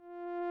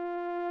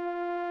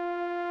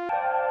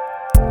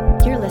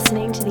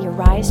listening to the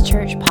Arise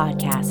Church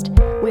podcast.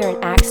 We are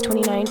an Acts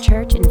 29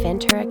 church in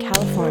Ventura,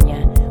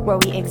 California, where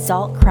we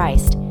exalt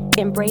Christ,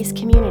 embrace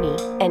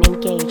community, and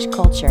engage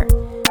culture.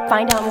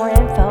 Find out more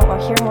info or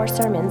hear more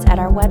sermons at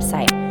our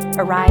website,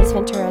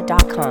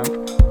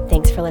 ariseventura.com.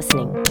 Thanks for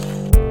listening.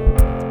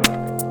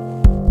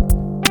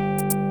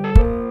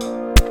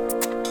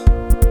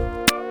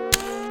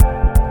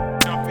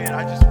 Jump in.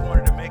 I just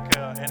wanted to make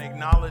an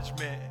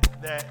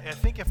acknowledgement that I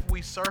think if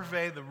we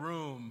survey the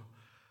room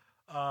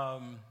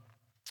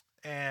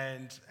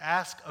and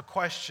ask a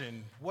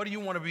question, what do you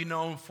want to be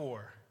known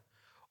for?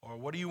 Or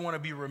what do you want to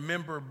be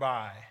remembered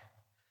by?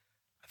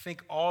 I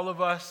think all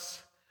of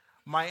us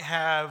might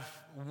have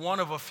one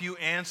of a few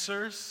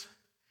answers.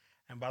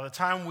 And by the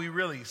time we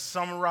really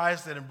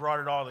summarized it and brought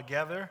it all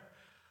together,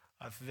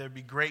 there'd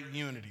be great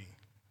unity.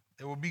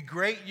 There will be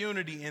great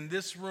unity in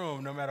this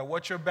room, no matter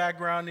what your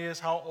background is,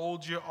 how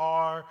old you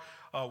are,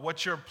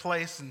 what your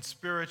place in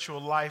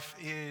spiritual life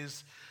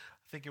is.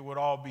 I think it would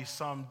all be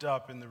summed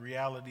up in the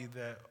reality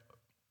that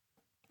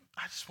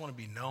I just want to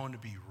be known to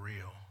be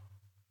real.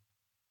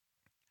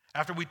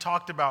 After we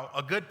talked about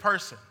a good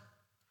person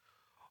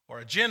or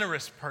a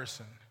generous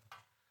person,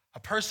 a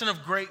person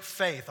of great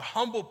faith, a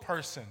humble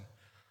person,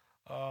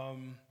 a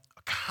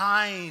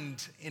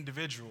kind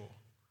individual,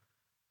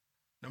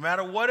 no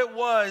matter what it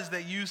was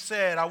that you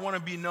said, I want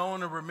to be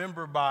known or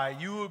remembered by,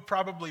 you would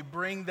probably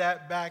bring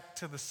that back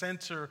to the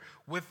center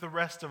with the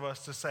rest of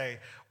us to say,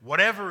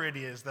 whatever it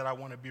is that I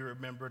want to be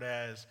remembered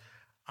as,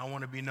 I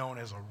want to be known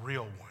as a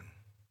real one.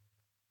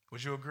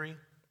 Would you agree?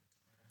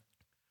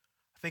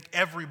 I think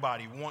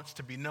everybody wants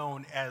to be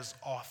known as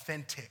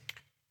authentic.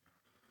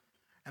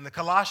 And the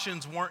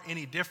Colossians weren't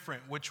any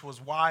different, which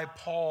was why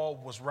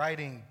Paul was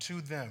writing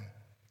to them.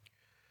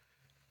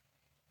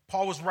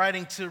 Paul was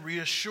writing to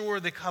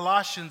reassure the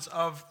Colossians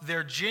of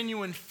their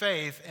genuine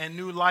faith and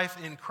new life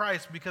in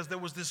Christ, because there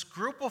was this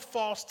group of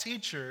false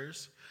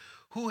teachers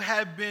who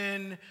had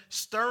been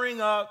stirring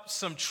up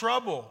some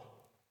trouble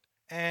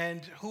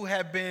and who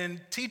had been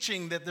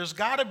teaching that there's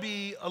got to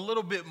be a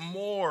little bit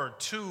more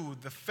to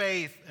the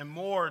faith and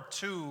more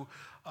to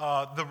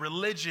the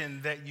religion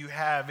that you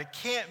have. It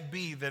can't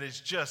be that it's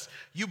just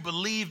you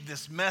believe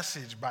this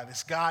message by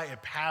this guy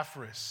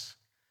Epaphras,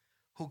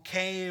 who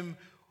came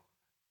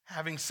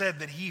having said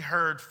that he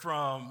heard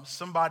from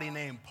somebody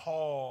named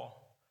Paul,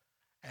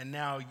 and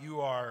now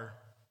you are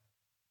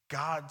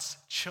God's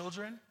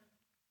children.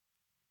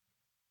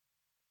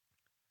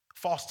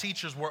 False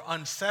teachers were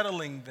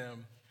unsettling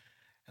them,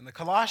 and the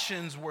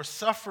Colossians were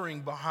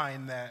suffering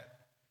behind that.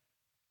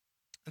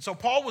 And so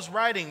Paul was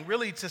writing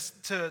really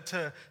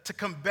to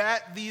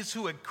combat these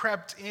who had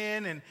crept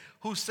in and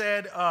who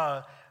said,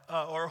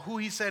 or who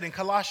he said in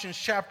Colossians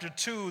chapter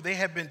 2, they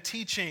had been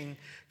teaching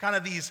kind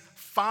of these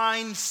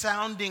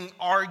fine-sounding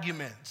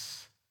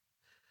arguments,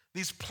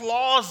 these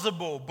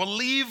plausible,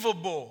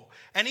 believable,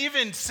 and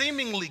even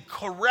seemingly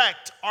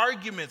correct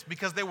arguments,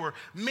 because they were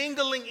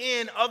mingling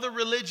in other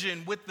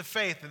religion with the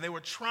faith, and they were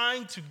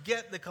trying to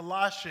get the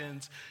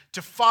Colossians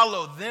to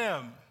follow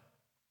them,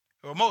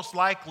 or most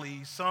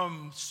likely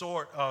some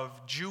sort of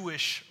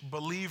Jewish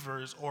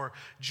believers or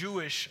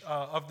Jewish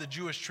of the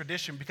Jewish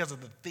tradition, because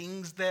of the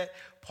things that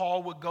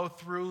Paul would go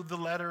through the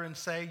letter and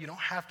say, you don't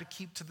have to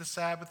keep to the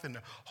Sabbath and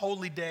the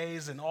holy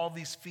days and all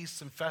these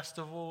feasts and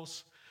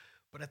festivals.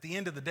 But at the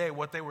end of the day,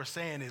 what they were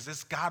saying is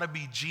it's got to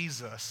be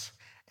Jesus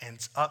and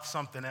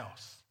something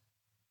else.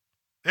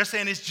 They're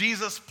saying it's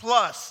Jesus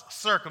plus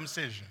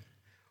circumcision,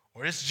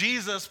 or it's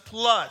Jesus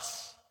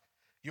plus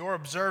your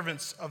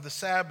observance of the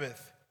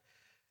Sabbath.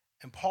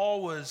 And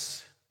Paul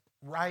was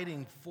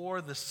writing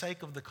for the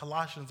sake of the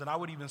Colossians, and I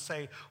would even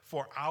say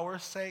for our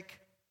sake,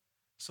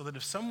 so that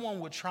if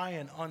someone would try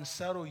and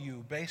unsettle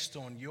you based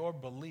on your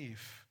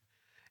belief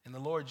in the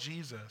Lord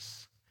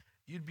Jesus,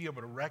 you'd be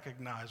able to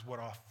recognize what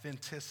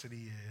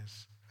authenticity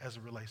is as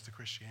it relates to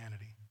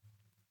Christianity.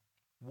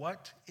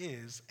 What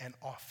is an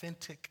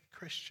authentic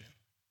Christian?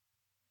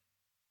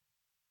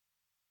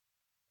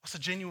 What's a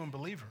genuine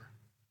believer?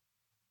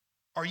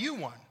 Are you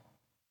one?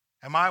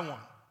 Am I one?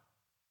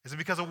 Is it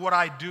because of what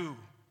I do?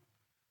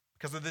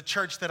 Because of the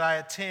church that I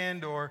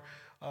attend, or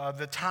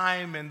the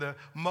time and the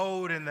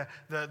mode and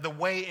the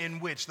way in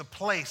which, the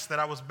place that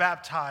I was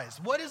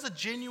baptized? What is a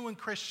genuine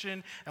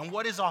Christian and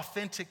what is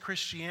authentic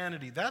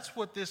Christianity? That's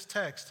what this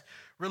text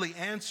really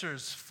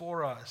answers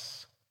for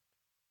us.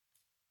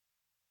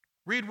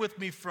 Read with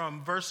me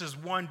from verses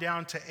 1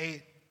 down to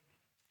 8.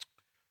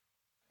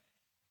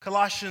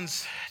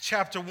 Colossians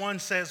chapter 1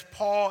 says,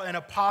 Paul, an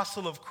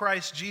apostle of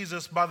Christ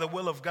Jesus by the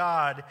will of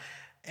God,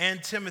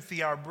 and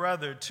Timothy, our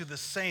brother, to the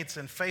saints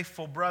and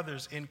faithful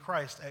brothers in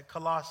Christ at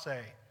Colossae.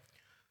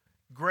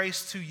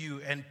 Grace to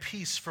you and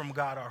peace from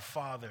God our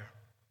Father.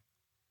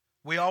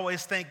 We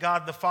always thank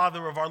God the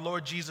Father of our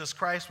Lord Jesus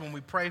Christ when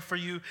we pray for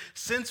you,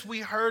 since we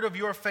heard of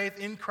your faith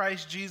in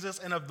Christ Jesus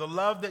and of the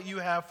love that you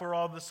have for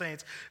all the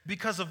saints,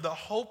 because of the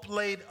hope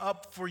laid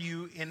up for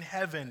you in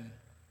heaven.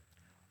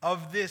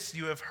 Of this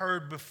you have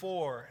heard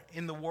before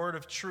in the word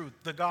of truth,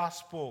 the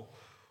gospel,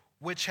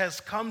 which has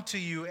come to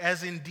you,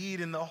 as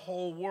indeed in the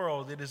whole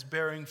world it is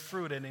bearing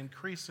fruit and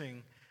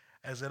increasing,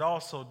 as it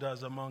also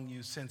does among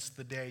you since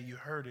the day you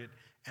heard it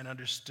and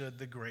understood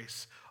the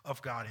grace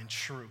of God in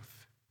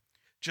truth.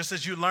 Just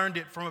as you learned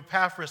it from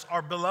Epaphras,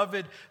 our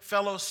beloved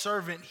fellow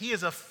servant, he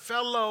is a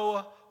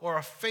fellow or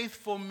a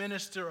faithful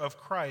minister of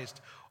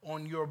Christ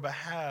on your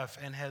behalf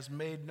and has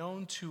made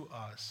known to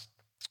us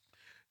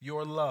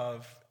your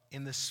love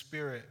in the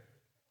Spirit.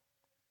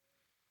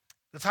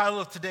 The title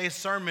of today's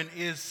sermon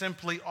is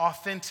simply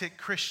Authentic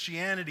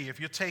Christianity. If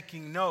you're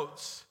taking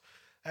notes,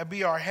 that'd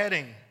be our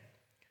heading.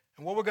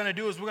 And what we're going to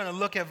do is we're going to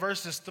look at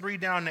verses 3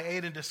 down to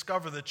 8 and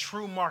discover the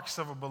true marks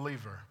of a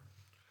believer.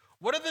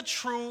 What are the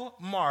true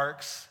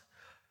marks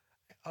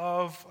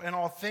of an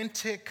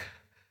authentic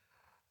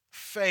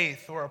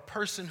faith or a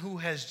person who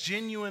has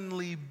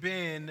genuinely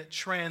been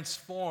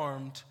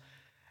transformed?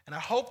 And I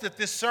hope that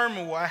this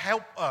sermon will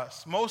help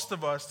us, most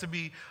of us, to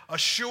be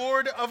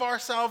assured of our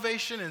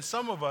salvation, and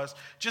some of us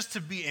just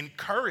to be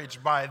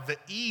encouraged by the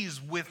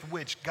ease with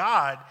which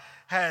God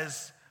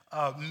has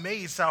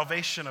made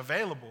salvation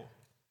available.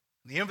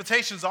 The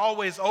invitation is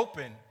always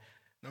open.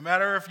 No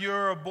matter if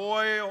you're a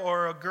boy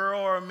or a girl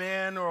or a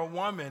man or a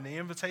woman, the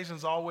invitation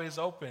is always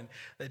open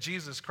that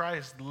Jesus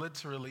Christ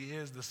literally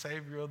is the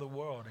Savior of the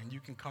world, and you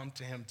can come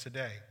to him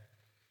today.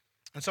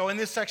 And so in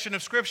this section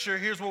of Scripture,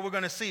 here's what we're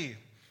going to see.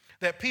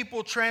 That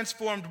people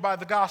transformed by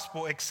the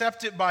gospel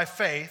accept it by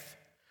faith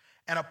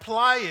and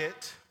apply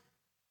it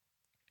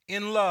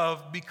in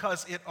love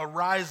because it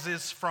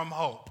arises from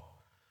hope.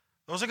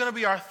 Those are going to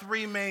be our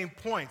 3 main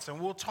points, and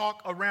we'll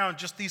talk around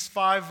just these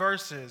 5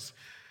 verses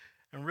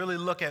and really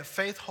look at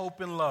faith, hope,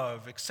 and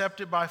love.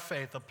 Accept it by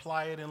faith,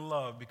 apply it in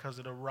love because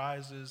it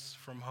arises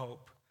from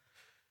hope.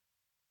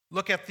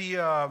 Look at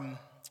the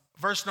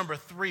verse number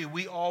 3,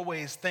 we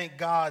always thank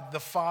God, the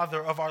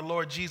Father of our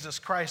Lord Jesus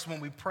Christ, when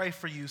we pray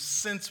for you,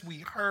 since we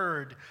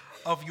heard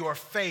of your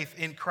faith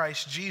in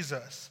Christ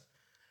Jesus.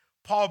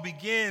 Paul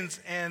begins,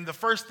 and the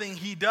first thing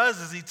he does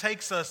is he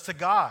takes us to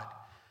God.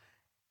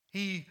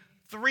 He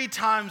 3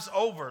 times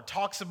over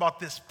talks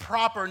about this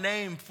proper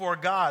name for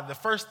God. The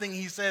first thing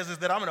he says is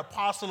that I'm an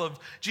apostle of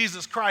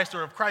Jesus Christ,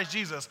 or of Christ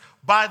Jesus,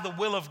 by the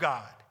will of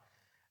God.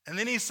 And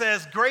then he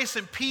says, grace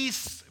and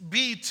peace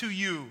be to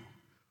you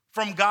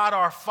from God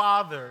our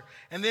Father.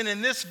 And then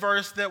in this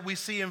verse that we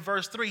see in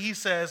verse 3, he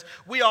says,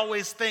 we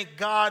always thank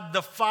God,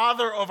 the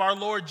Father of our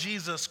Lord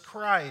Jesus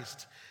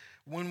Christ,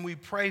 when we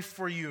pray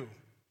for you.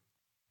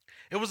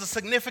 It was a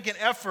significant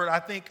effort, I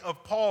think,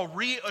 of Paul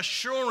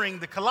reassuring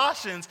the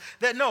Colossians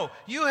that no,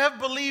 you have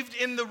believed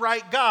in the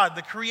right God,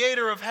 the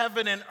creator of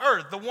heaven and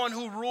earth, the one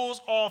who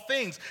rules all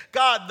things.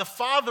 God, the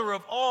Father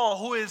of all,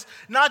 who is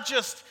not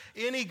just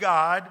any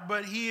God,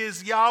 but he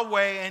is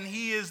Yahweh, and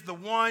he is the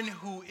one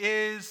who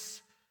is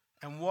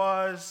and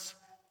was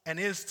and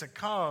is to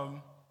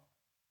come.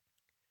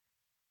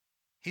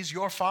 He's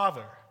your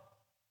Father.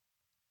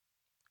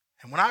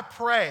 And when I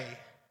pray,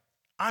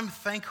 I'm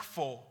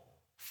thankful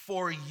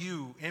for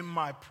you in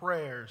my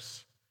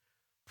prayers,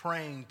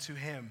 praying to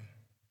him.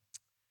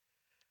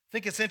 I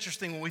think it's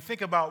interesting when we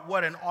think about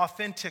what an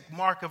authentic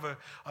mark of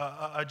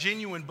a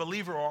genuine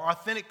believer or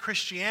authentic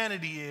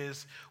Christianity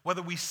is,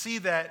 whether we see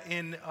that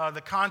in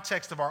the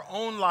context of our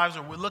own lives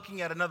or we're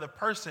looking at another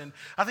person.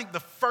 I think the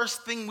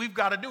first thing we've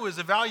got to do is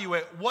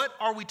evaluate what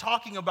are we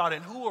talking about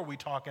and who are we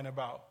talking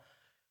about.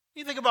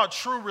 When you think about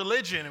true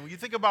religion, and when you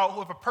think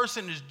about if a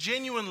person is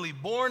genuinely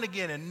born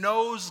again and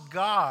knows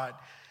God,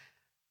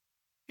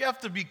 you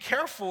have to be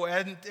careful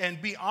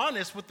and be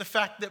honest with the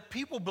fact that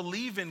people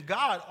believe in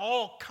God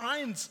all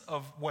kinds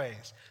of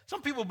ways.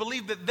 Some people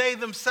believe that they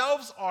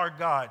themselves are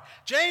God.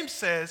 James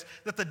says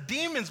that the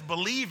demons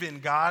believe in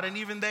God and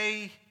even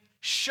they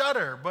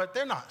shudder, but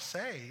they're not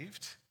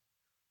saved.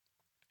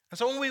 And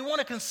so when we want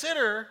to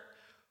consider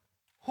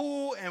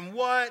who and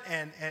what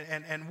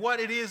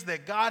it is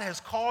that God has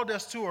called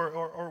us to,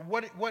 or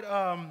what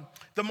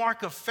the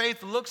mark of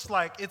faith looks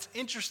like, it's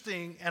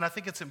interesting, and I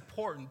think it's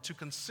important to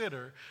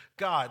consider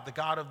God, the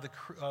God of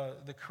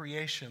the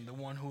creation, the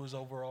one who is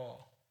over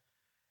all.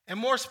 And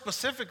more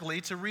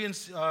specifically, to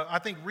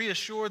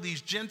reassure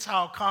these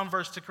Gentile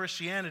converts to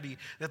Christianity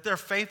that their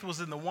faith was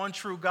in the one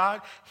true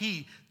God,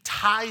 he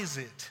ties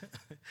it.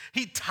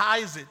 He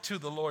ties it to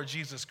the Lord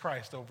Jesus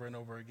Christ over and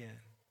over again.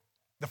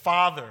 The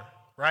Father,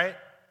 right,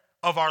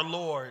 of our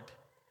Lord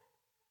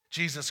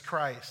Jesus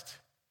Christ.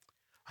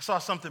 I saw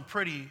something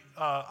pretty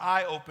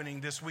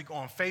eye-opening this week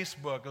on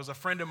Facebook. It was a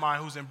friend of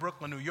mine who's in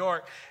Brooklyn, New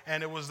York,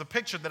 and it was the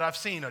picture that I've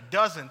seen a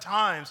dozen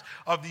times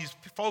of these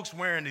folks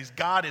wearing these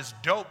God is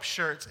dope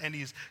shirts and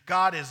these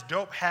God is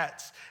dope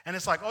hats. And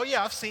it's like, oh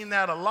yeah, I've seen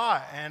that a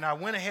lot. And I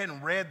went ahead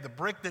and read the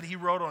brick that he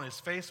wrote on his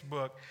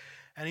Facebook,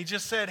 and he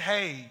just said,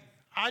 hey,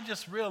 I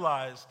just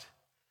realized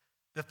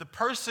that the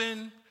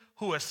person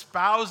who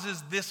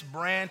espouses this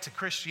brand to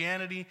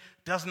Christianity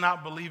does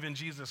not believe in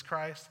Jesus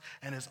Christ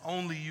and is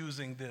only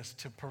using this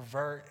to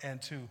pervert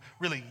and to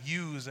really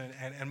use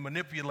and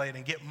manipulate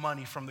and get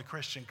money from the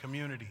Christian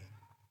community.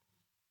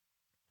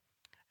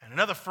 And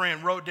another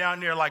friend wrote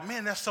down there like,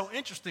 man, that's so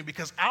interesting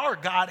because our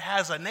God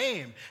has a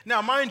name.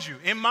 Now, mind you,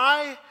 in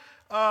my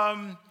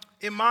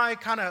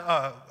kind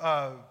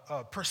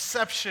of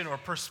perception or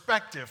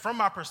perspective, from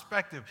my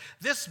perspective,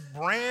 this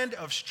brand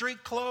of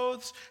street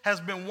clothes has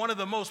been one of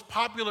the most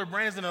popular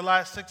brands in the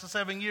last 6 or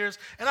 7 years.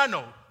 And I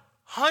know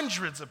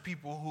hundreds of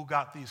people who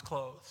got these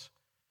clothes.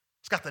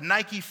 It's got the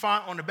Nike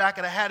font on the back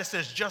of the hat. It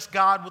says just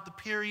God with the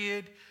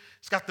period.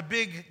 It's got the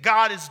big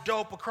God is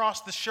dope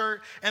across the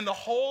shirt. And the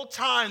whole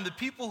time, the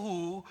people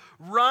who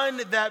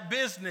run that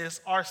business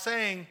are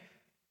saying,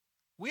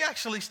 we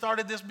actually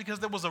started this because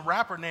there was a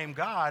rapper named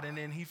God, and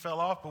then he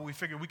fell off, but we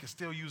figured we could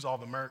still use all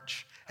the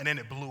merch, and then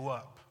it blew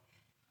up.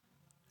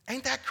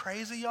 Ain't that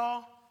crazy,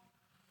 y'all?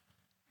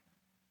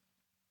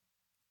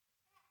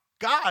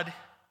 God,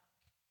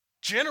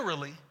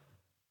 generally,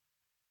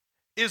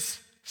 is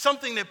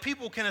something that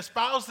people can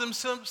espouse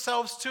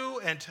themselves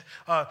to and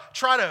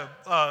try to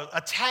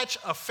attach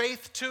a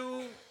faith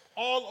to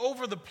all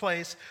over the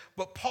place.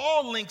 But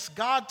Paul links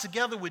God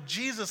together with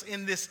Jesus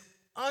in this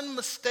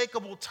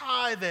unmistakable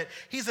tie that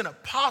he's an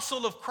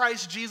apostle of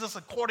Christ Jesus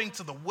according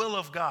to the will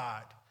of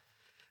God.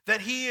 That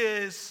he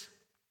is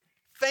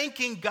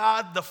thanking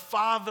God, the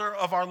Father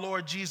of our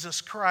Lord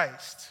Jesus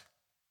Christ.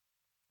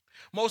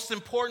 Most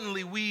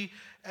importantly,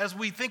 as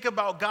we think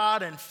about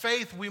God and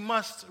faith, we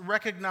must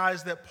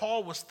recognize that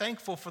Paul was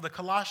thankful for the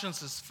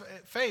Colossians'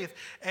 faith.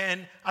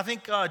 And I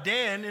think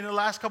Dan, in the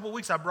last couple of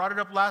weeks, I brought it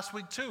up last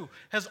week too,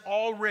 has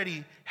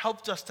already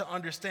helped us to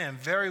understand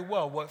very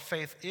well what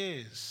faith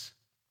is.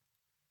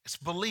 It's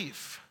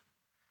belief,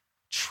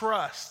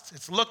 trust.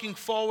 It's looking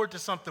forward to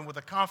something with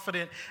a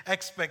confident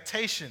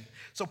expectation.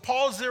 So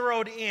Paul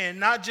zeroed in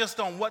not just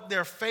on what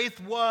their faith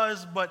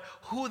was, but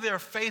who their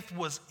faith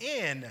was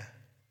in.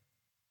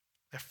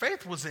 Their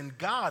faith was in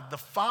God, the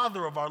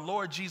Father of our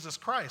Lord Jesus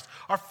Christ.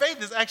 Our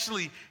faith is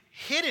actually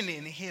hidden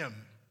in him.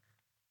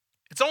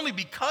 It's only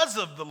because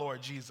of the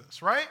Lord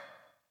Jesus, right?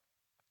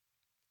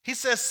 He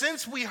says,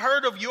 since we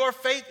heard of your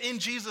faith in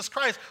Jesus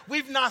Christ,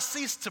 we've not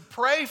ceased to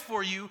pray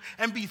for you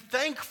and be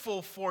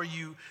thankful for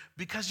you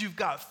because you've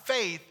got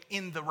faith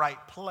in the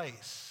right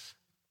place.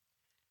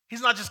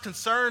 He's not just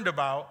concerned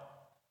about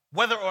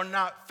whether or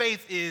not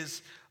faith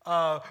is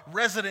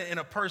resident in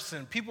a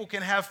person. People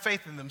can have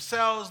faith in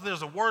themselves.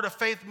 There's a word of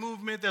faith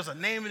movement. There's a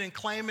name it and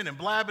claim it and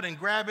blab it and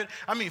grab it.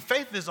 I mean,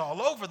 faith is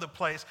all over the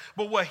place.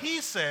 But what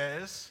he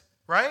says,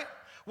 right?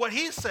 What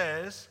he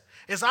says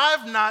is,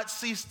 I've not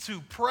ceased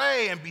to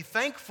pray and be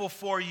thankful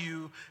for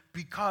you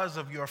because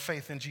of your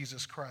faith in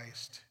Jesus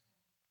Christ.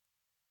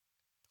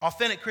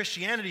 Authentic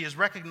Christianity is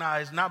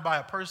recognized not by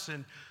a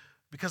person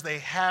because they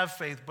have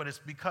faith, but it's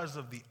because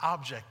of the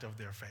object of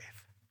their faith.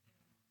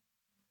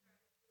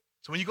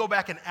 So when you go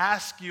back and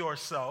ask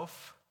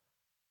yourself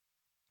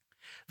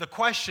the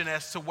question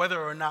as to whether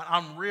or not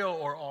I'm real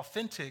or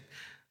authentic,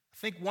 I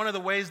think one of the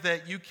ways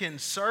that you can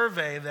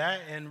survey that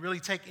and really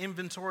take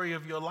inventory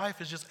of your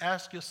life is just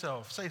ask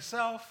yourself, say,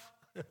 self,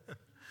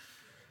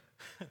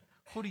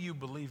 who do you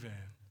believe in?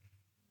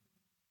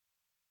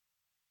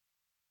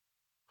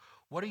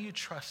 What are you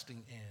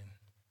trusting in?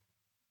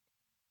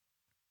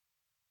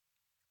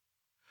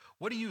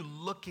 What are you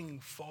looking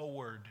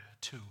forward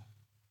to?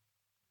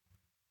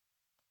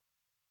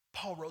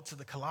 Paul wrote to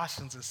the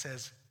Colossians and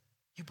says,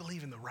 you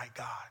believe in the right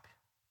God.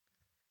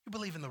 You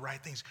believe in the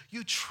right things.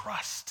 You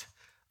trust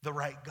the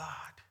right God.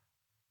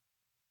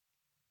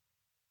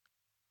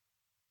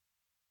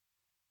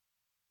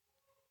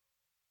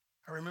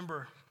 I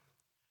remember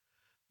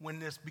when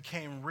this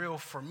became real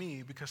for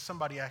me because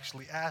somebody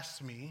actually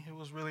asked me. It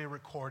was really a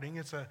recording.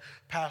 It's a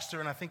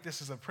pastor, and I think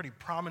this is a pretty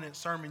prominent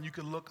sermon you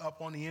could look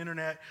up on the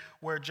internet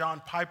where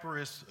John Piper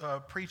is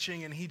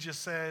preaching, and he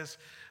just says,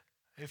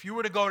 if you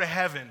were to go to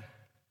heaven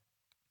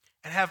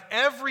and have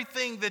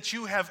everything that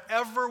you have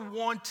ever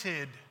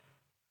wanted,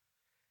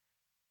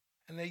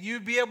 and that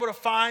you'd be able to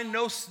find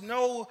no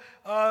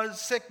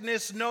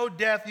sickness, no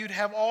death, you'd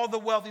have all the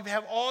wealth, you'd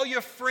have all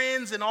your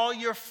friends and all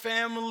your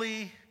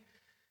family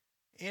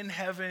in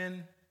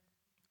heaven,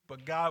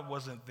 but God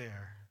wasn't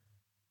there,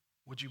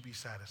 would you be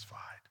satisfied?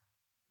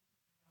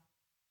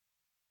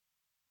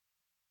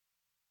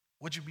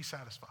 Would you be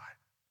satisfied?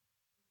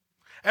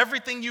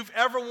 Everything you've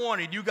ever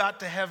wanted, you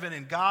got to heaven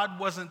and God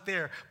wasn't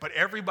there, but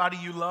everybody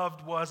you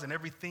loved was, and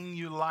everything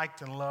you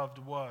liked and loved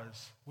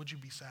was. Would you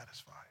be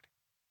satisfied?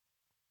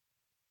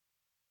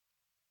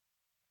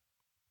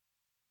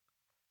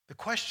 The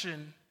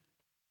question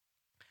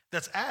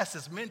that's asked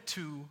is meant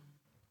to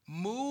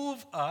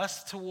move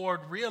us toward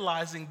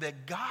realizing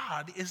that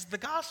God is the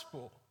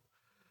gospel.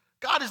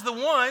 God is the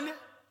one.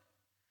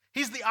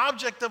 He's the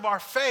object of our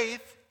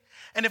faith.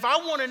 And if I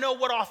want to know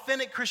what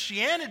authentic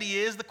Christianity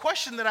is, the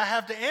question that I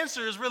have to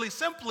answer is really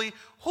simply,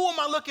 who am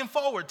I looking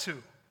forward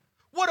to?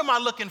 What am I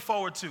looking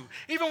forward to?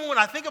 Even when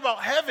I think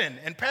about heaven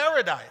and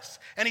paradise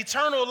and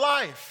eternal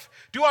life,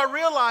 do I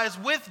realize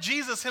with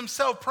Jesus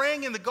himself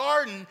praying in the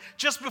garden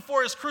just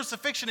before his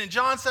crucifixion in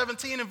John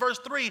 17 and verse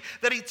 3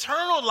 that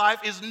eternal life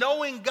is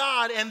knowing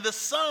God and the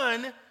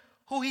Son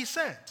who he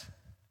sent?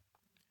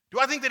 Do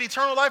I think that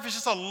eternal life is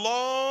just a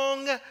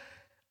long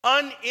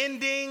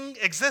unending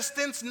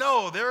existence?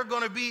 No, there's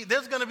going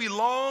to be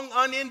long,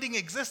 unending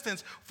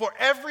existence for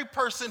every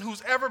person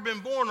who's ever been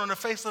born on the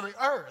face of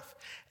the earth,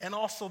 and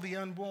also the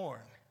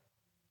unborn.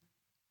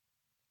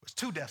 There's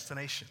two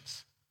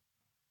destinations.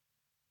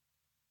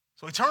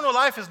 So eternal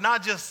life is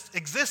not just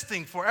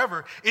existing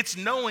forever, it's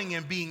knowing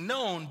and being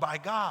known by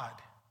God.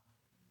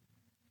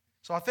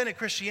 So authentic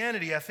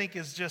Christianity, I think,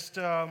 is just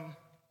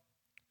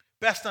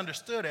best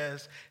understood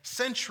as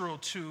central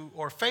to,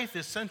 or faith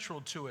is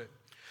central to it.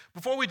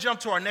 Before we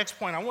jump to our next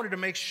point, I wanted to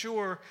make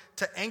sure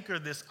to anchor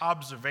this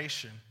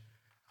observation.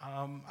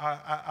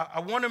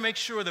 I want to make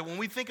sure that when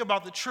we think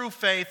about the true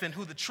faith and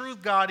who the true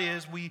God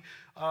is, we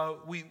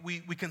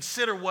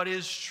consider what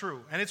is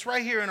true. And it's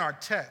right here in our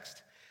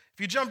text. If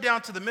you jump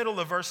down to the middle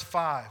of verse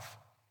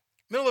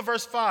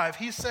 5,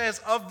 he says,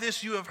 "Of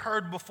this you have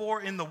heard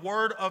before in the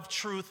word of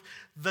truth,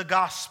 the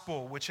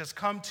gospel, which has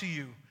come to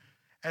you,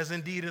 as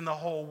indeed in the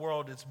whole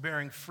world it's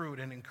bearing fruit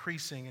and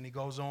increasing." And he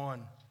goes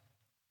on.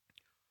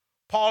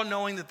 Paul,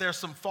 knowing that there's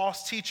some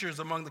false teachers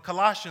among the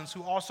Colossians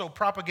who also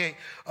propagate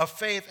a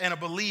faith and a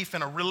belief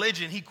and a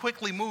religion, he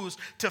quickly moves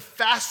to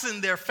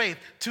fasten their faith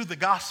to the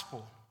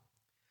gospel.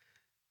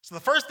 So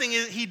the first thing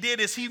he did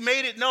is he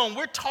made it known,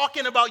 we're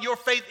talking about your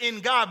faith in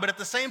God, but at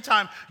the same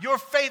time, your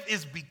faith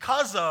is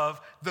because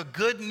of the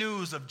good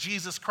news of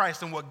Jesus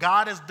Christ and what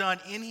God has done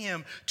in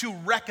him to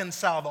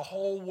reconcile the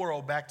whole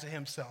world back to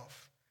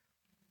himself.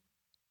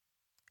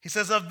 He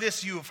says, "Of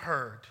this you have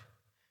heard."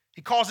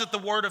 He calls it the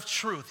word of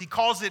truth. He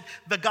calls it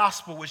the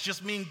gospel, which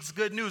just means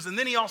good news. And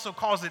then he also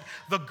calls it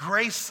the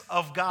grace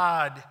of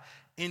God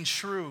in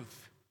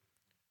truth.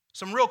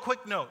 Some real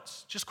quick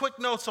notes, just quick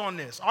notes on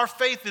this. Our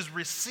faith is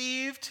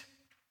received,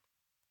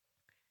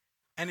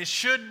 and it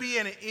should be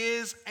and it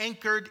is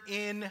anchored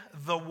in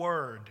the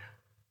word.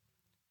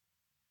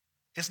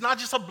 It's not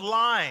just a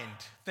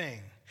blind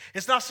thing.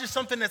 It's not just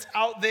something that's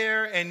out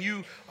there and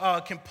you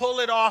can pull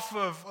it off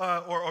of,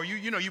 or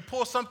you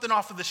pull something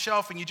off of the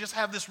shelf and you just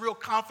have this real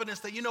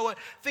confidence that, you know what,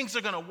 things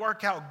are going to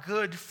work out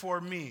good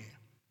for me.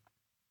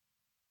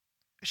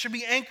 It should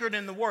be anchored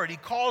in the word. He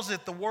calls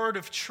it the word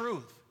of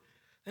truth.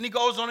 Then he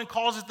goes on and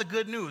calls it the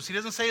good news. He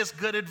doesn't say it's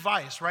good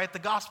advice, right? The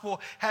gospel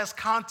has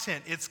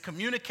content. It's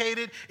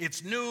communicated,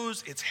 it's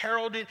news, it's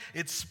heralded,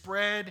 it's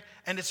spread,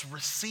 and it's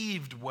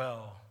received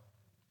well.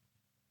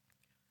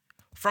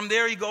 From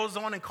there, he goes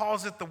on and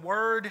calls it the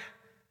word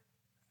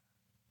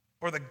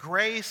or the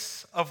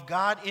grace of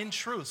God in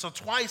truth. So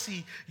twice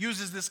he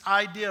uses this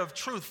idea of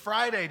truth.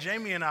 Friday,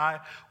 Jamie and I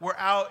were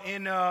out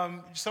in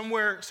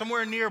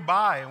somewhere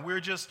nearby, and we were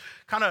just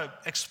kind of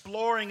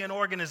exploring an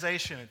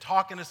organization and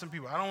talking to some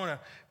people. I don't want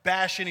to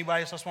bash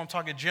anybody, so that's why I'm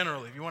talking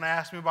generally. If you want to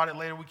ask me about it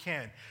later, we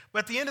can. But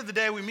at the end of the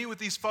day, we meet with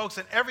these folks,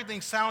 and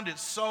everything sounded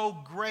so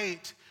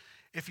great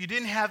if you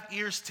didn't have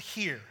ears to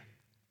hear.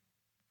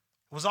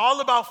 It was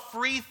all about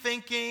free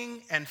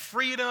thinking and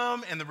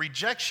freedom and the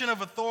rejection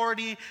of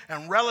authority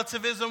and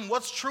relativism.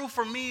 What's true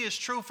for me is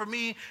true for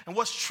me, and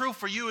what's true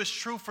for you is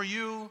true for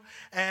you.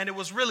 And it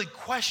was really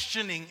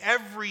questioning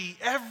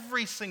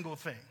every single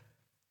thing.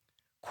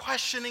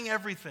 Questioning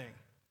everything.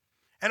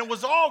 And it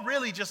was all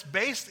really just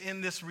based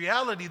in this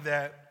reality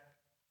that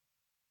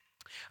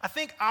I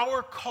think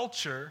our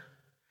culture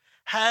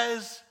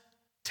has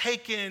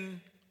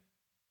taken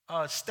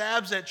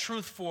stabs at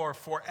truth for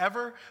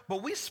forever,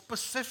 but we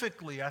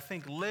specifically, I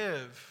think,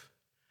 live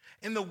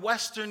in the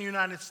western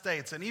United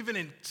States and even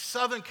in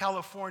Southern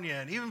California,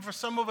 and even for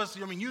some of us,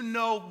 you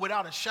know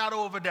without a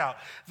shadow of a doubt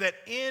that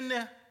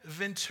in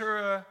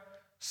Ventura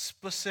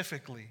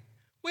specifically,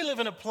 we live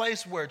in a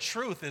place where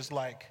truth is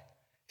like,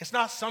 it's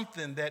not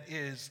something that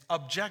is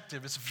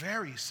objective, it's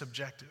very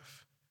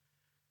subjective.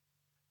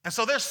 And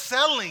so they're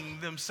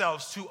selling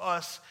themselves to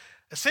us,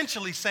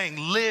 essentially saying,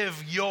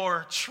 live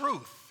your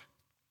truth.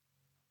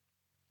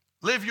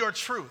 Live your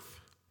truth.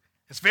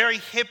 It's very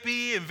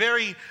hippie and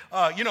very,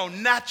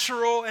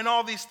 natural and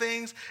all these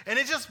things. And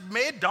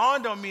it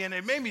dawned on me, and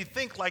it made me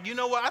think, like, you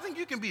know what? I think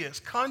you can be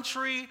as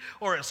country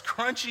or as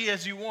crunchy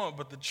as you want,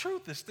 but the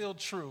truth is still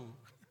true.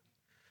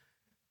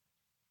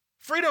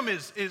 Freedom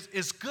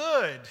is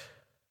good.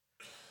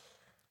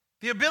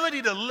 The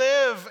ability to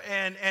live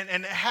and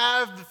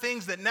have the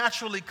things that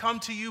naturally come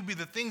to you be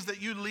the things that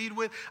you lead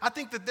with, I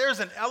think that there's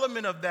an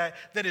element of that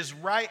is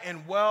right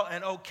and well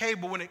and okay.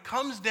 But when it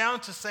comes down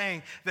to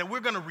saying that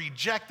we're going to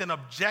reject an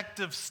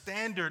objective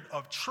standard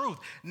of truth,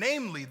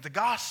 namely the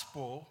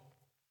gospel,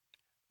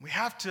 we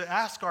have to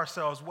ask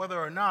ourselves whether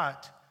or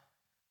not,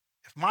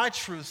 if my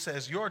truth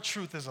says your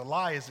truth is a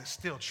lie, is it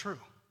still true?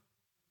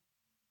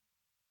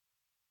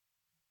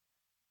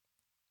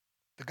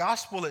 The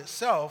gospel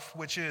itself,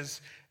 which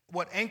is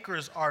what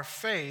anchors our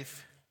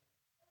faith,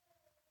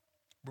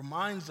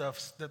 reminds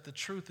us that the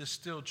truth is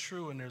still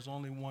true and there's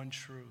only one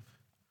truth.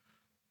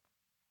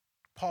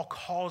 Paul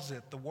calls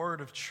it the word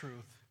of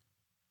truth.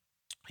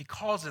 He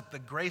calls it the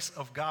grace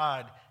of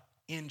God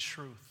in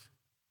truth.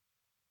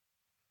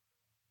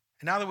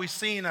 And now that we've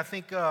seen, I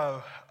think,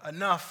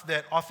 enough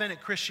that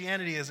authentic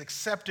Christianity is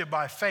accepted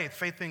by faith,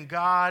 faith in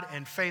God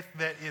and faith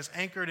that is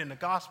anchored in the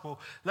gospel,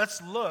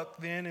 let's look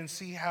then and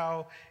see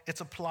how it's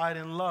applied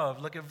in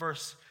love. Look at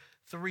verse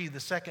 3, the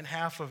second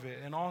half of it.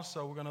 And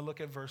also we're going to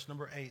look at verse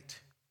number 8.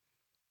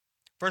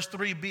 Verse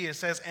 3b, it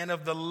says, and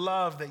of the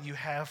love that you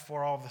have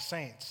for all the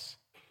saints.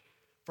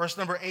 Verse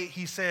number 8,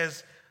 he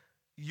says,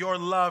 your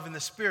love in the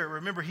Spirit.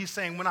 Remember, he's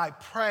saying, when I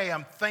pray,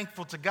 I'm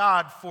thankful to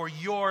God for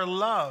your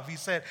love. He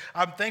said,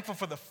 I'm thankful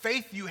for the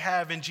faith you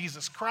have in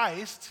Jesus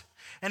Christ.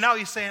 And now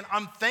he's saying,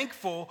 I'm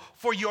thankful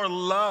for your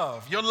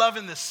love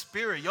in the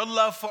Spirit, your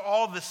love for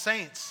all the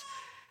saints.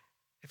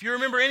 If you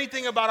remember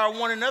anything about our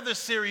One Another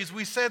series,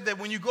 we said that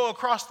when you go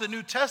across the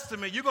New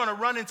Testament, you're going to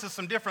run into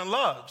some different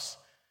loves.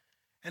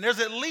 And there's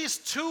at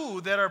least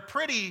two that are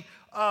pretty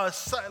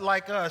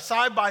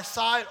side by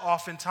side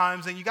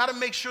oftentimes, and you got to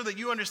make sure that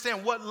you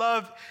understand what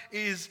love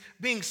is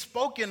being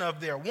spoken of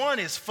there. One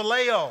is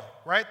phileo,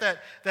 right?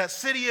 That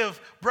city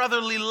of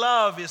brotherly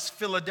love is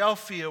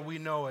Philadelphia, we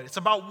know it. It's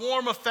about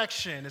warm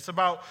affection. It's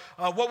about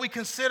what we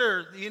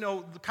consider,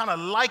 kind of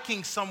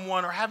liking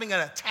someone or having an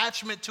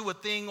attachment to a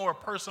thing or a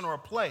person or a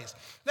place.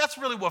 That's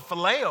really what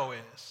phileo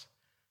is.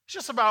 It's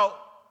just about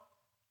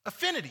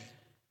affinity.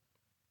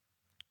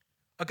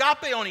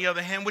 Agape, on the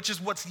other hand, which is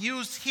what's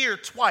used here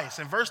twice,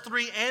 in verse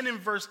 3 and in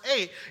verse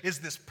 8, is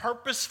this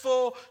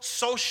purposeful,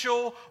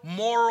 social,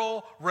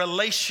 moral,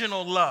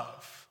 relational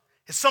love.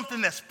 It's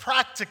something that's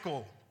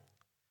practical.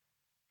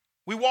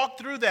 We walked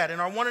through that in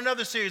our One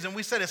Another series, and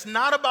we said it's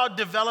not about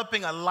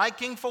developing a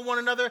liking for one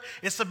another.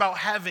 It's about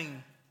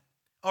having,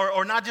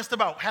 or not just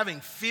about having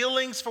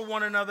feelings for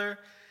one another.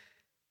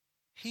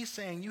 He's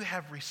saying you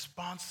have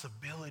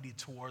responsibility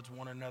towards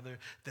one another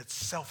that's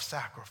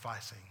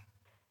self-sacrificing.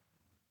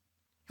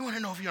 You want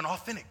to know if you're an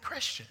authentic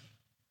Christian.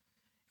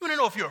 You want to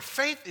know if your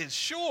faith is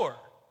sure.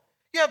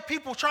 You have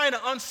people trying to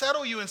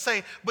unsettle you and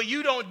say, but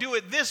you don't do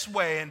it this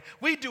way and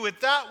we do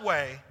it that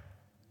way.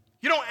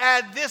 You don't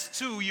add this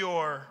to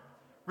your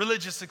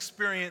religious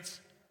experience.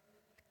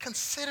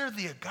 Consider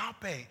the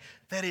agape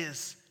that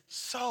is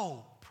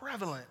so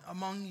prevalent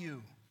among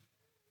you.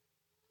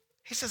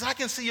 He says, I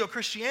can see your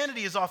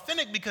Christianity is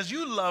authentic because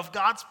you love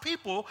God's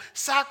people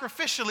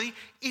sacrificially,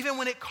 even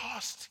when it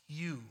costs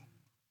you.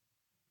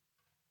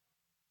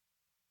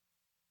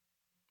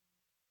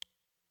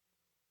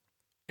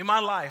 In my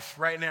life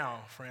right now,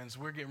 friends,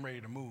 we're getting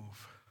ready to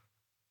move.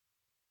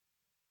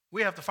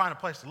 We have to find a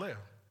place to live.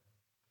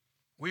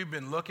 We've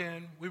been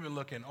looking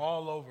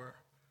all over,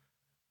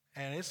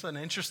 and it's an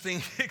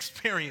interesting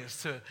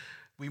experience.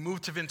 We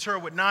moved to Ventura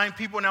with 9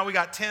 people, now we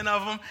got 10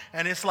 of them,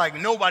 and it's like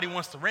nobody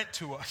wants to rent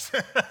to us.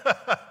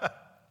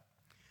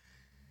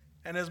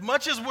 And as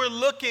much as we're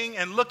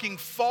looking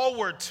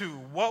forward to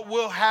what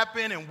will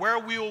happen and where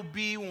we will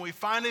be when we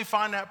finally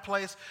find that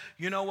place,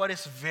 you know what?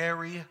 It's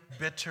very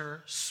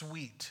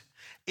bittersweet.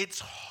 It's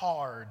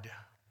hard.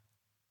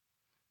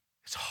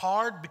 It's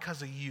hard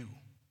because of you.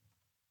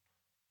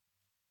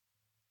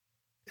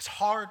 It's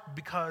hard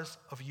because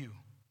of you.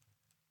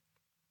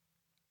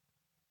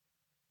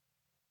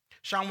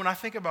 Sean, when I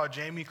think about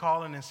Jamie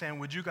calling and saying,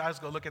 would you guys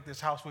go look at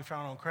this house we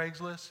found on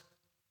Craigslist?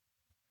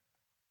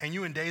 And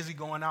you and Daisy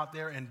going out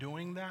there and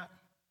doing that,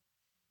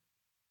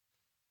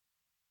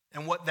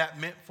 and what that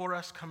meant for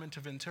us coming to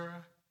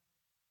Ventura,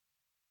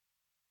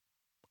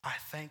 I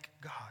thank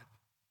God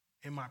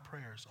in my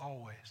prayers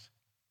always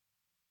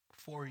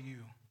for you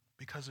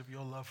because of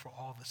your love for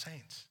all the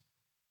saints,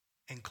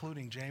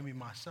 including Jamie,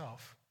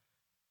 myself,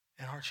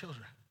 and our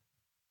children.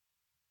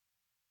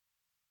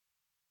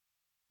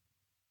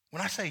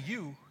 When I say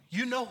you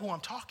know who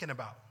I'm talking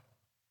about.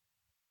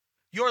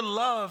 Your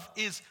love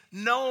is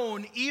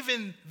known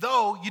even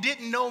though you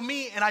didn't know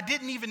me and I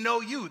didn't even know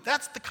you.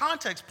 That's the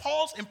context.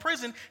 Paul's in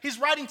prison. He's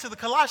writing to the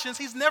Colossians.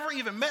 He's never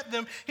even met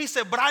them. He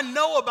said, but I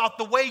know about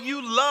the way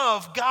you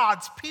love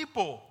God's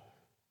people.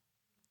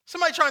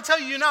 Somebody trying to tell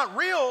you you're not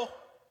real.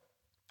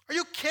 Are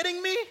you kidding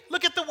me?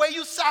 Look at the way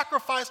you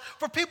sacrifice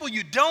for people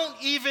you don't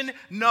even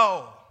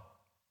know.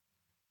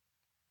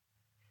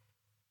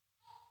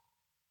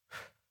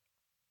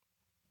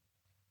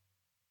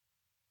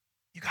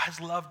 You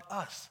guys loved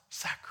us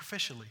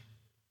sacrificially,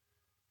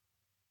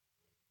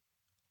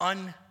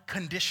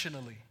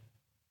 unconditionally,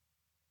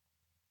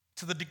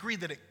 to the degree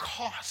that it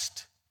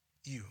cost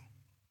you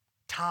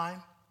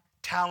time,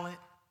 talent,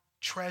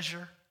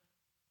 treasure.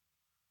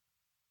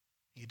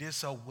 You did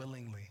so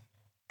willingly,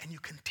 and you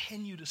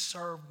continue to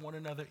serve one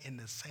another in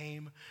the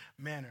same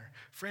manner.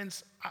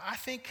 Friends, I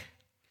think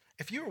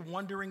if you're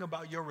wondering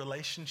about your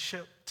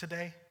relationship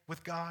today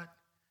with God,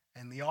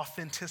 and the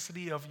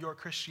authenticity of your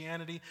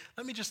Christianity,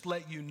 let me just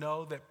let you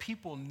know that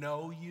people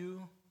know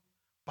you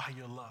by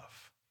your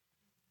love.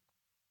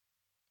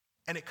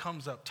 And it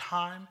comes up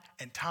time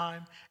and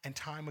time and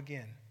time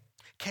again.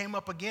 Came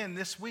up again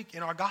this week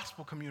in our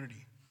gospel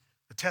community.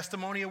 The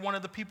testimony of one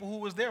of the people who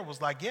was there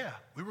was like, yeah,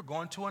 we were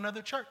going to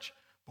another church,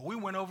 but we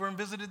went over and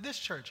visited this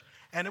church.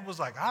 And it was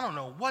like, I don't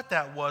know what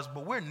that was,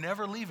 but we're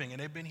never leaving.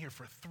 And they've been here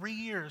for 3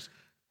 years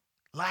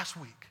last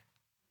week.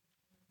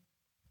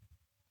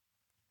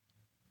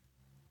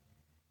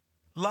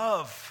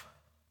 Love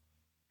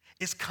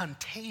is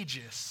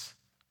contagious,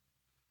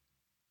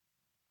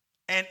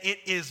 and it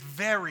is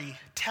very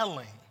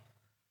telling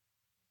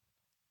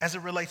as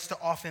it relates to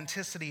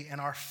authenticity in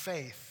our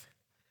faith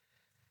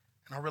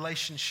and our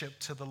relationship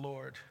to the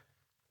Lord.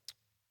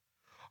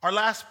 Our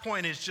last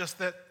point is just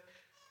that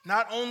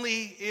not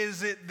only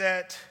is it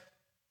that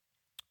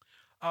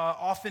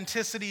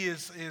authenticity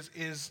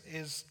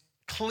is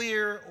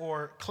clear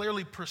or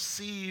clearly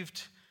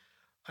perceived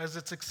as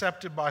it's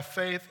accepted by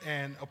faith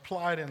and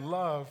applied in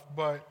love,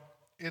 but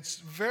it's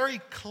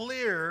very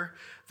clear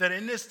that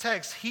in this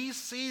text, he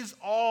sees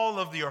all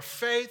of your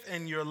faith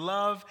and your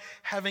love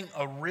having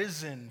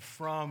arisen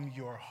from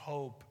your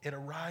hope. It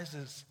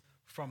arises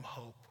from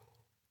hope.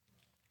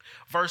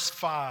 Verse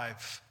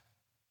 5,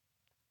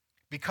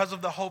 because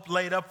of the hope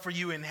laid up for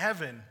you in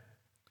heaven,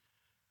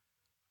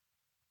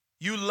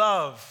 you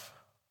love,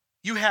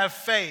 you have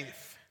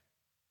faith,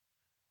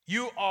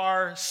 you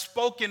are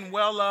spoken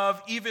well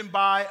of even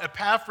by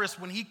Epaphras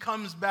when he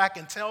comes back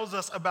and tells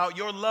us about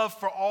your love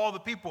for all the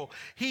people.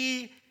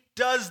 He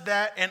does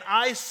that, and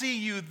I see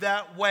you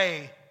that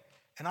way,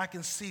 and I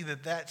can see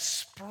that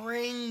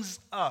springs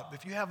up.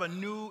 If you have a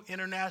new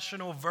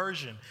international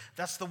version,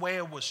 that's the way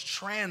it was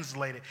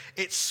translated.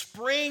 It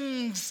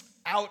springs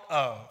out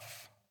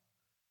of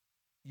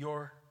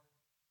your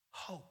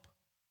hope,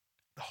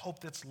 the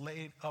hope that's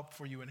laid up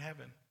for you in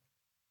heaven.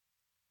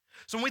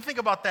 So when we think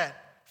about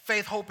that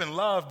faith, hope, and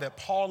love that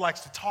Paul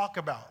likes to talk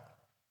about,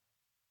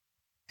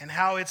 and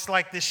how it's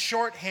like this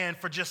shorthand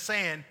for just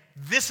saying,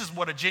 this is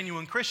what a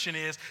genuine Christian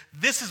is,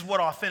 this is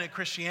what authentic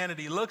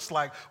Christianity looks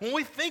like. When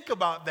we think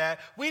about that,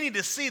 we need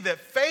to see that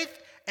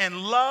faith and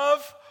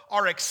love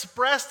are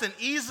expressed and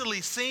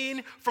easily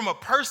seen from a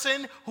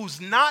person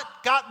who's not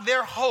got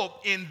their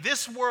hope in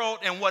this world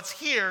and what's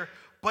here,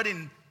 but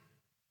in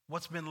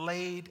what's been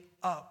laid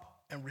up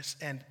and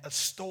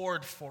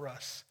stored for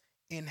us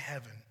in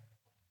heaven.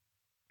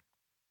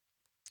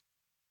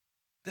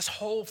 This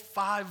whole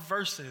 5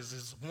 verses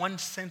is one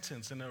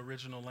sentence in the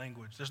original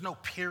language. There's no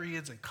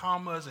periods and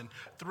commas and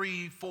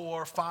 3,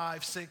 4,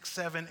 5, 6,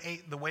 7,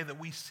 8, the way that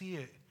we see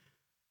it.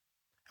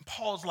 And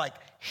Paul's like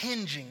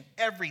hinging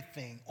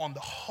everything on the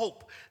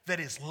hope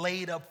that is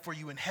laid up for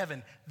you in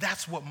heaven.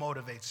 That's what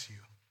motivates you.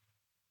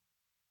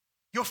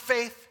 Your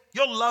faith,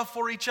 your love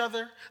for each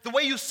other, the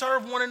way you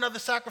serve one another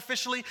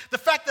sacrificially, the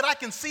fact that I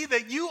can see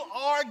that you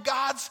are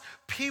God's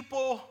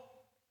people,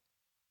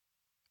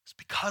 it's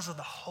because of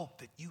the hope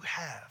that you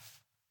have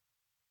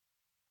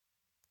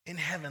in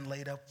heaven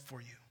laid up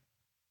for you.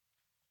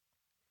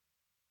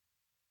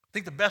 I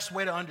think the best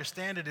way to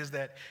understand it is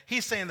that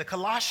he's saying the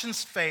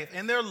Colossians' faith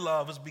and their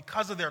love is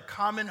because of their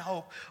common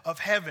hope of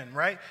heaven,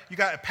 right? You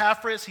got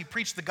Epaphras, he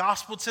preached the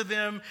gospel to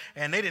them,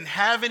 and they didn't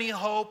have any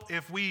hope.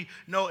 If we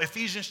know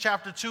Ephesians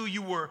chapter 2,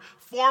 you were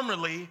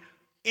formerly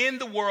in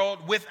the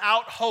world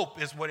without hope,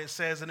 is what it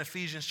says in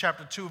Ephesians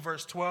chapter 2,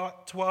 verse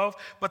 12.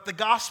 But the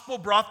gospel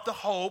brought the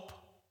hope,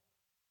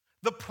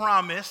 the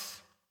promise,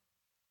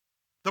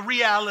 the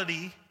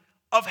reality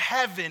of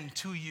heaven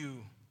to you.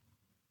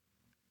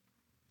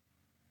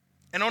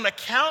 And on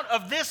account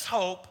of this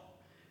hope,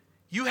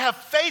 you have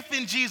faith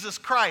in Jesus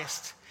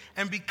Christ.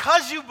 And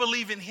because you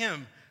believe in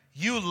him,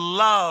 you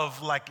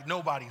love like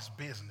nobody's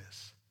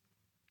business.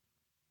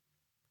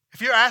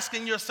 If you're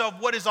asking yourself,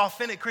 what is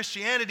authentic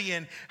Christianity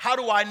and how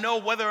do I know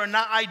whether or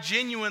not I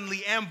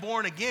genuinely am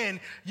born again,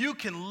 you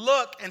can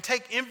look and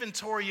take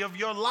inventory of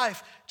your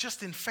life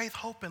just in faith,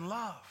 hope, and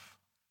love.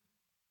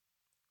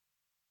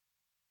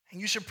 And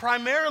you should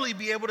primarily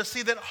be able to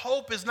see that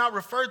hope is not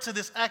referred to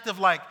this act of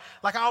like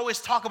I always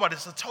talk about.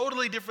 It's a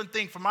totally different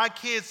thing for my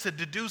kids to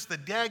deduce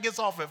that dad gets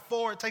off at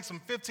 4. It takes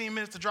him 15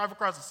 minutes to drive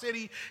across the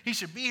city. He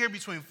should be here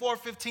between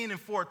 4:15 and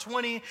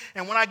 4:20.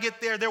 And when I get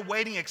there, they're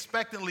waiting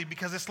expectantly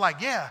because it's like,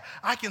 yeah,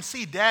 I can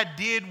see dad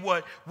did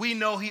what we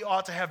know he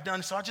ought to have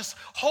done. So I'm just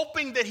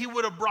hoping that he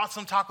would have brought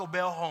some Taco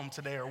Bell home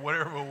today or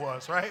whatever it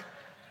was, right?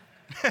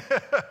 And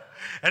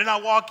then I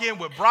walk in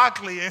with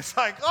broccoli and it's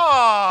like,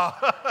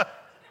 oh.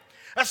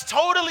 That's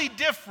totally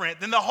different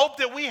than the hope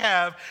that we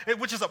have,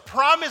 which is a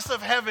promise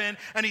of heaven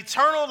and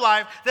eternal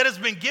life that has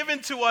been given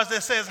to us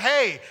that says,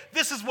 hey,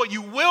 this is what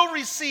you will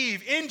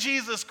receive in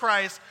Jesus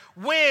Christ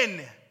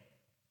when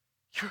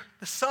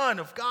the Son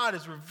of God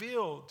is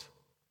revealed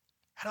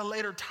at a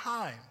later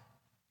time.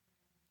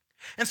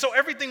 And so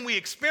everything we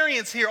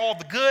experience here, all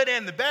the good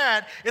and the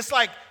bad, it's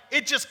like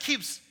it just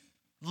keeps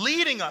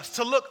leading us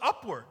to look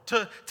upward,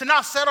 to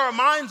not set our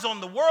minds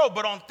on the world,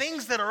 but on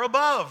things that are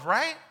above,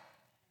 right?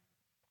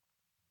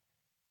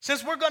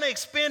 Since we're going to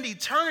spend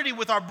eternity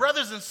with our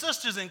brothers and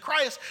sisters in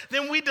Christ,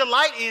 then we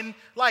delight in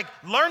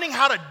learning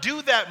how to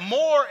do that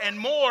more and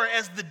more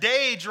as the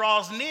day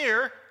draws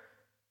near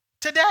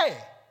today.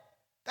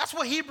 That's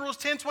what Hebrews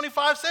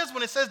 10:25 says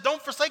when it says,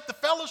 don't forsake the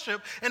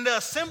fellowship and the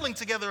assembling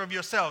together of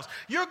yourselves.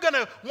 You're going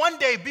to one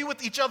day be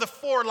with each other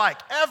for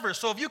ever.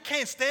 So if you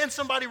can't stand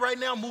somebody right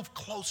now, move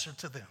closer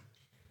to them.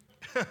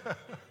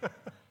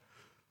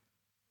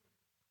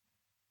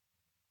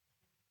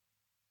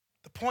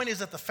 The point is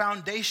that the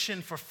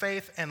foundation for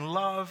faith and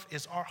love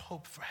is our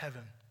hope for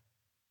heaven.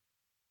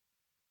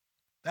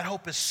 That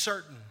hope is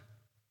certain.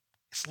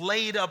 It's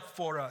laid up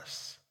for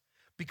us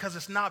because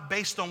it's not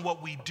based on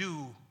what we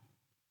do.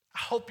 I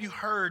hope you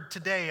heard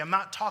today, I'm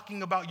not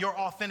talking about your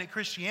authentic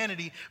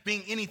Christianity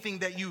being anything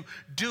that you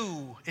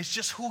do. It's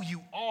just who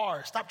you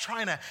are. Stop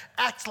trying to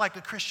act like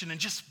a Christian and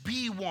just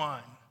be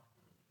one.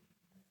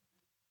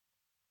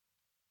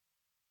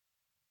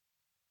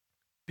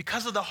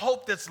 Because of the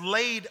hope that's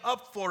laid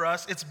up for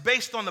us, it's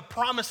based on the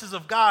promises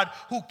of God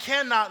who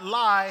cannot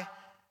lie,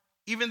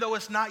 even though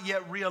it's not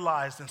yet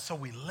realized. And so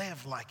we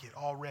live like it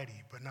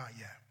already, but not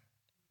yet.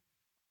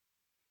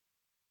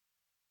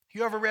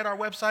 You ever read our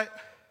website?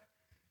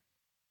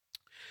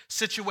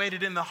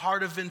 Situated in the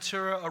heart of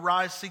Ventura,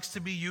 Arise seeks to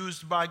be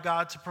used by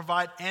God to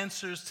provide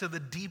answers to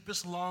the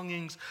deepest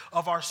longings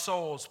of our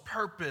souls,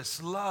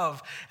 purpose,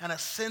 love, and a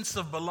sense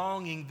of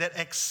belonging that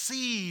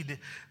exceed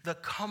the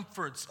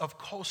comforts of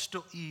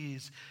coastal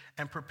ease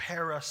and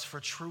prepare us for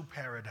true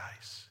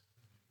paradise.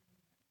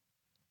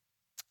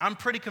 I'm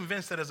pretty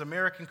convinced that as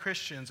American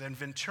Christians and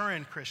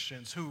Venturan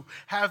Christians who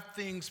have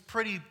things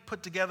pretty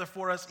put together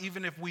for us,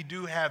 even if we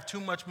do have too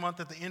much month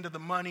at the end of the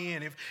money,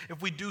 and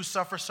if we do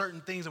suffer certain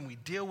things and we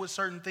deal with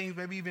certain things,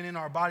 maybe even in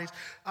our bodies,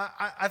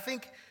 I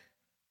think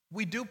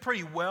we do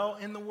pretty well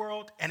in the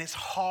world, and it's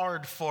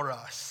hard for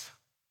us.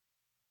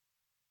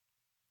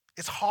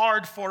 It's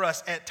hard for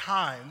us at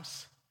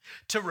times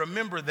to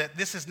remember that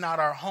this is not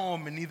our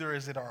home and neither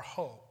is it our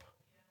hope.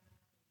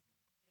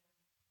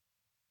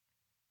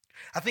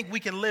 I think we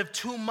can live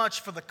too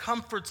much for the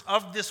comforts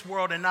of this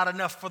world and not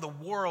enough for the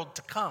world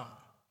to come.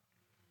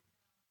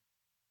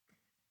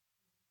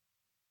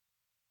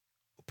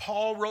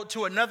 Paul wrote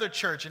to another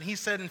church, and he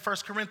said in 1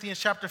 Corinthians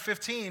chapter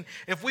 15,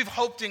 if we've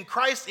hoped in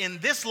Christ in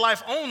this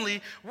life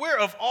only, we're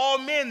of all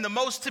men the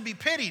most to be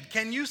pitied.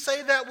 Can you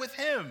say that with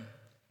him?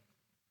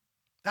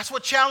 That's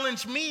what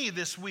challenged me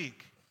this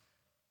week.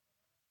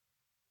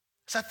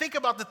 So I think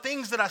about the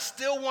things that I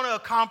still want to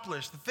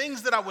accomplish, the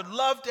things that I would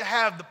love to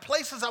have, the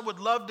places I would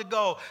love to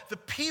go, the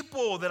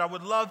people that I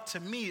would love to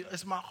meet.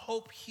 Is my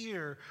hope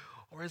here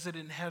or is it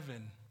in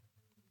heaven?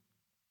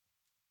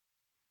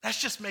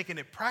 That's just making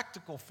it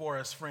practical for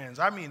us, friends.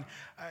 I mean,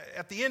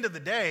 at the end of the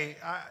day,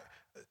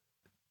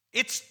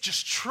 it's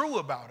just true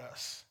about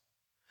us.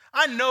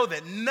 I know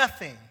that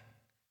nothing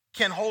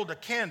can hold a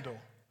candle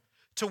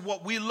to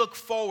what we look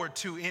forward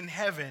to in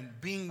heaven,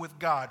 being with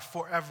God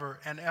forever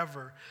and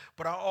ever.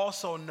 But I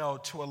also know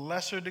to a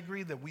lesser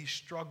degree that we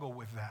struggle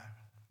with that.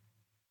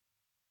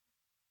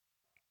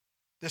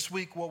 This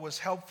week, what was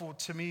helpful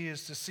to me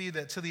is to see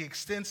that to the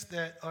extent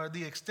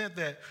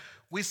that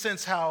we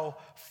sense how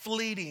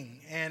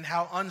fleeting and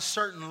how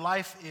uncertain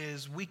life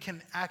is, we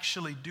can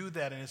actually do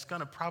that, and it's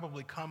going to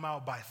probably come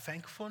out by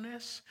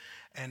thankfulness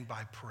and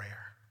by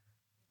prayer.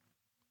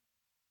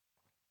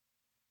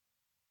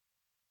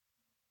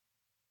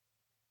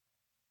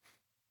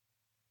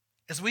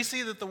 As we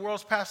see that the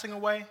world's passing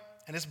away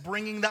and it's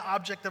bringing the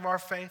object of our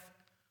faith,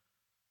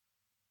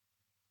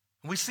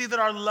 we see that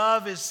our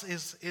love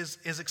is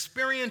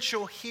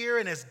experiential here,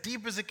 and as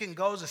deep as it can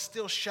go, is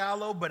still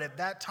shallow. But at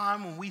that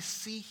time, when we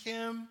see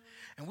him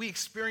and we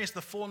experience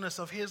the fullness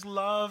of his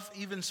love,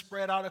 even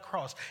spread out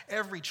across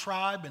every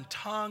tribe and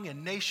tongue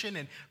and nation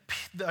and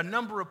a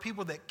number of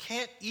people that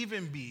can't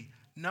even be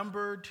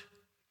numbered,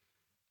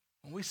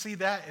 when we see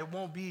that, it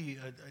won't be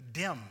a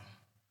dim.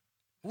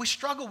 We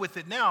struggle with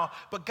it now,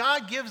 but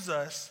God gives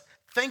us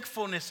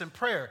thankfulness and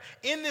prayer.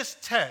 In this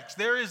text,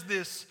 there is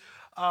this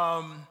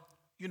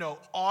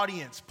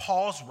audience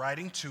Paul's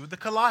writing to the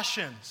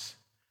Colossians.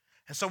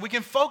 And so we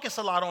can focus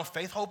a lot on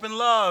faith, hope, and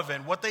love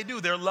and what they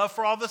do, their love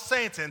for all the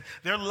saints and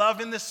their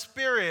love in the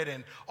Spirit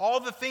and all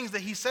the things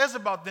that he says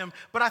about them.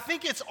 But I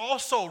think it's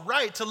also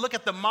right to look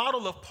at the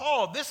model of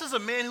Paul. This is a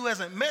man who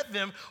hasn't met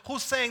them,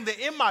 who's saying that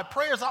in my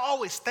prayers, I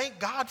always thank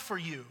God for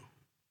you.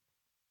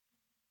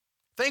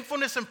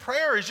 Thankfulness and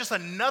prayer is just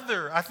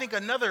another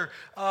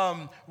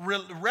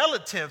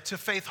relative to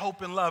faith,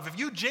 hope, and love. If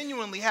you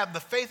genuinely have the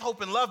faith, hope,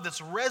 and love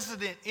that's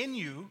resident in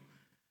you,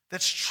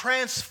 that's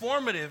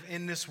transformative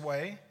in this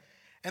way,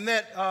 and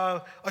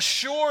that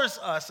assures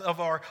us of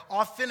our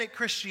authentic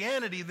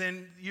Christianity,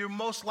 then you're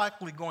most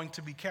likely going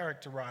to be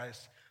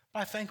characterized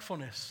by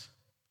thankfulness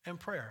and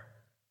prayer.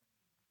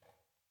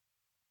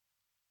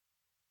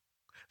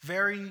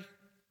 Very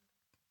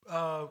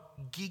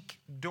geek,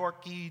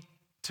 dorky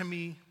to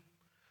me.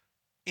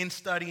 In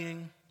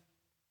studying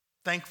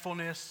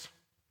thankfulness,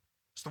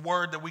 it's the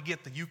word that we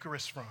get the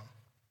Eucharist from.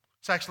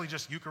 It's actually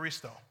just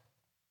Eucharisto.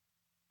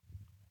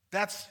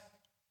 That's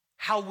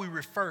how we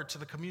refer to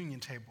the communion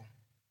table.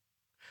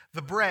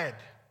 The bread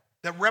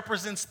that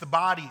represents the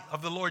body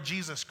of the Lord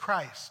Jesus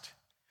Christ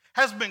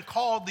has been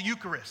called the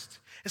Eucharist.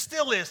 It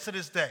still is to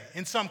this day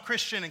in some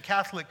Christian and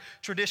Catholic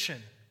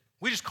tradition.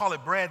 We just call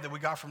it bread that we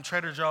got from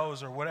Trader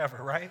Joe's or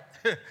whatever, right?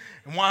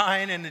 And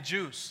wine and the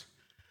juice.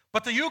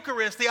 But the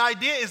Eucharist, the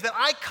idea is that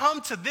I come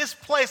to this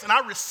place and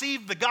I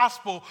receive the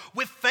gospel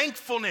with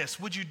thankfulness.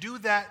 Would you do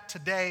that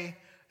today,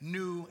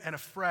 new and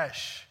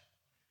afresh?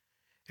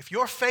 If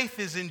your faith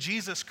is in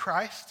Jesus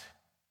Christ,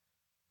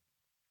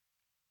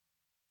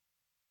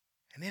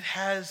 and it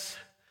has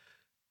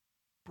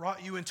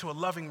brought you into a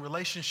loving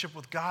relationship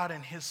with God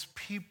and his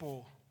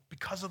people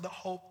because of the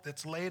hope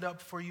that's laid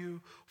up for you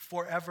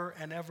forever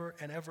and ever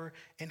and ever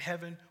in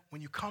heaven.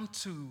 When you come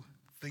to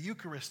the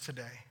Eucharist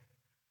today,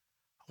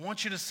 I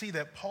want you to see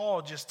that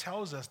Paul just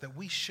tells us that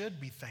we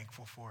should be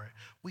thankful for it.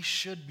 We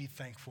should be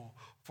thankful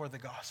for the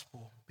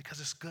gospel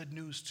because it's good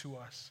news to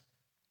us.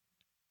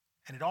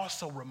 And it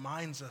also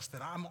reminds us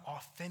that I'm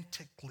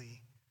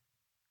authentically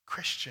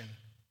Christian,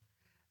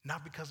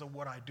 not because of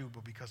what I do,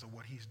 but because of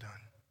what he's done.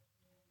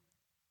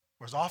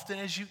 For as often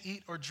as you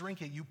eat or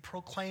drink it, you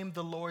proclaim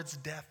the Lord's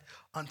death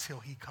until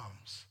he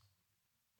comes.